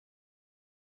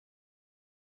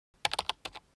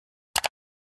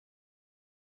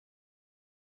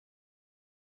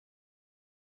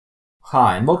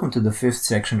Hi, and welcome to the fifth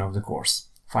section of the course,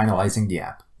 Finalizing the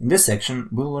App. In this section,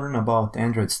 we'll learn about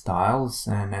Android styles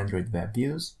and Android web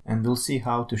views, and we'll see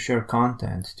how to share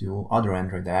content to other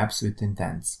Android apps with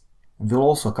intents. And we'll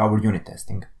also cover unit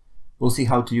testing. We'll see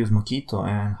how to use Mockito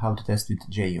and how to test with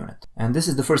JUnit. And this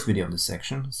is the first video of this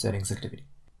section, Settings Activity.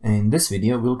 And in this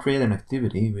video, we'll create an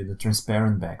activity with a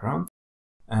transparent background,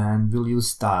 and we'll use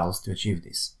styles to achieve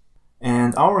this.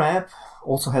 And our app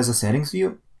also has a settings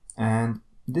view, and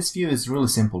this view is really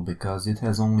simple because it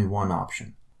has only one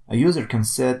option. A user can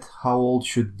set how old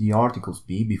should the articles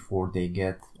be before they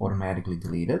get automatically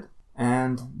deleted,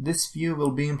 and this view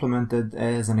will be implemented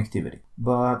as an activity.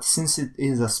 But since it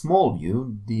is a small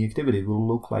view, the activity will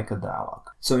look like a dialog.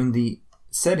 So in the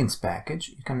settings package,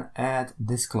 you can add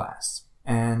this class,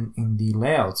 and in the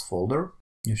layouts folder,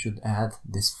 you should add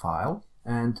this file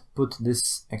and put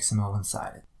this XML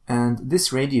inside it. And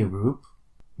this radio group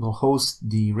will host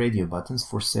the radio buttons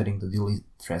for setting the delete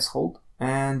threshold,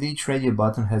 and each radio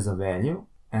button has a value,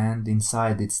 and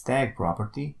inside its tag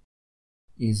property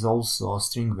is also a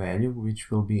string value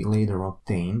which will be later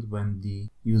obtained when the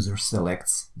user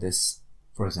selects this,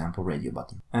 for example, radio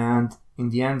button. And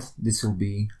in the end, this will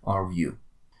be our view.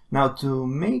 Now, to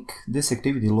make this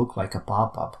activity look like a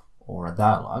pop-up or a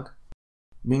dialog,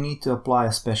 we need to apply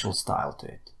a special style to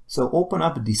it. So open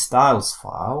up the styles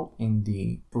file in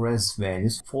the res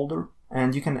values folder,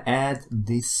 and you can add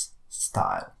this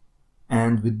style.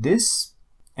 And with this,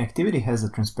 activity has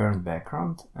a transparent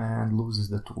background and loses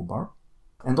the toolbar.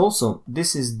 And also,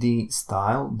 this is the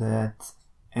style that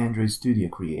Android Studio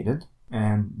created,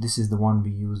 and this is the one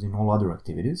we use in all other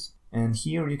activities. And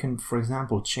here you can, for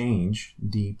example, change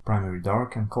the primary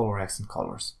dark and color accent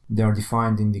colors. They are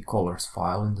defined in the colors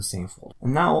file in the same folder.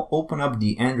 And now open up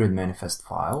the Android manifest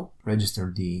file,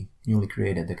 register the newly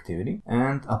created activity,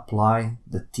 and apply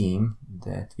the theme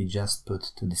that we just put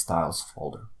to the styles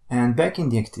folder. And back in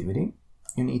the activity,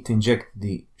 you need to inject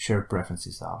the shared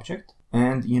preferences object,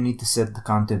 and you need to set the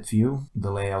content view, the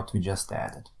layout we just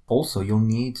added. Also, you'll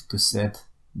need to set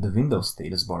the Windows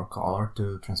status bar color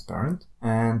to transparent,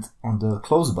 and on the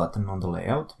close button on the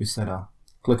layout we set a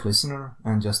click listener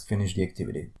and just finish the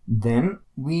activity. Then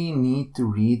we need to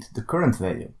read the current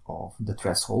value of the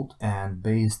threshold, and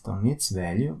based on its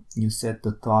value you set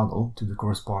the toggle to the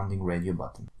corresponding radio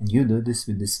button, and you do this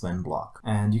with this when block.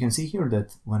 And you can see here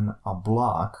that when a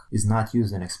block is not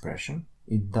used in expression,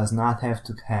 it does not have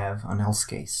to have an else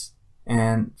case.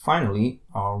 And finally,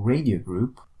 our radio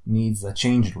group needs a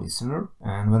change listener,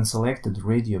 and when selected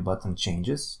radio button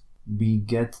changes, we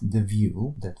get the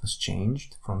view that was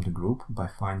changed from the group by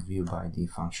findViewById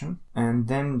function, and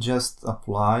then just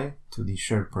apply to the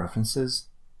shared preferences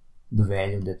the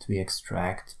value that we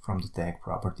extract from the tag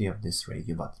property of this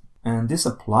radio button. And this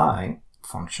apply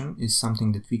function is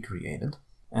something that we created,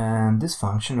 and this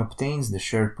function obtains the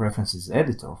shared preferences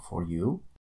editor for you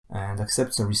and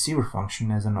accepts a receiver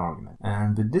function as an argument.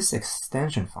 And with this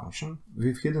extension function,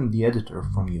 we've hidden the editor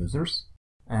from users,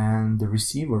 and the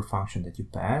receiver function that you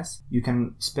pass, you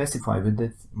can specify with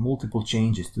it multiple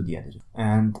changes to the editor.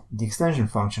 And the extension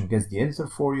function gets the editor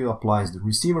for you, applies the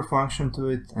receiver function to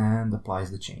it, and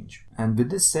applies the change. And with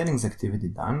this settings activity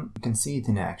done, you can see it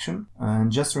in action.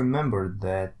 And just remember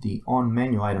that the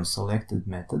onMenuItemSelected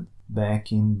method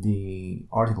back in the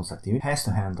articles activity has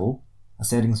to handle a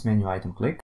settings menu item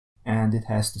click, and it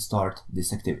has to start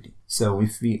this activity. So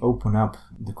if we open up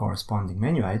the corresponding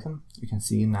menu item, you can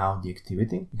see now the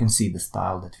activity. You can see the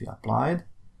style that we applied,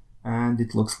 and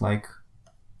it looks like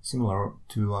similar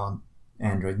to an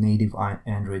native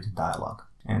Android dialog.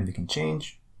 And we can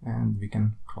change, and we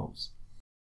can close.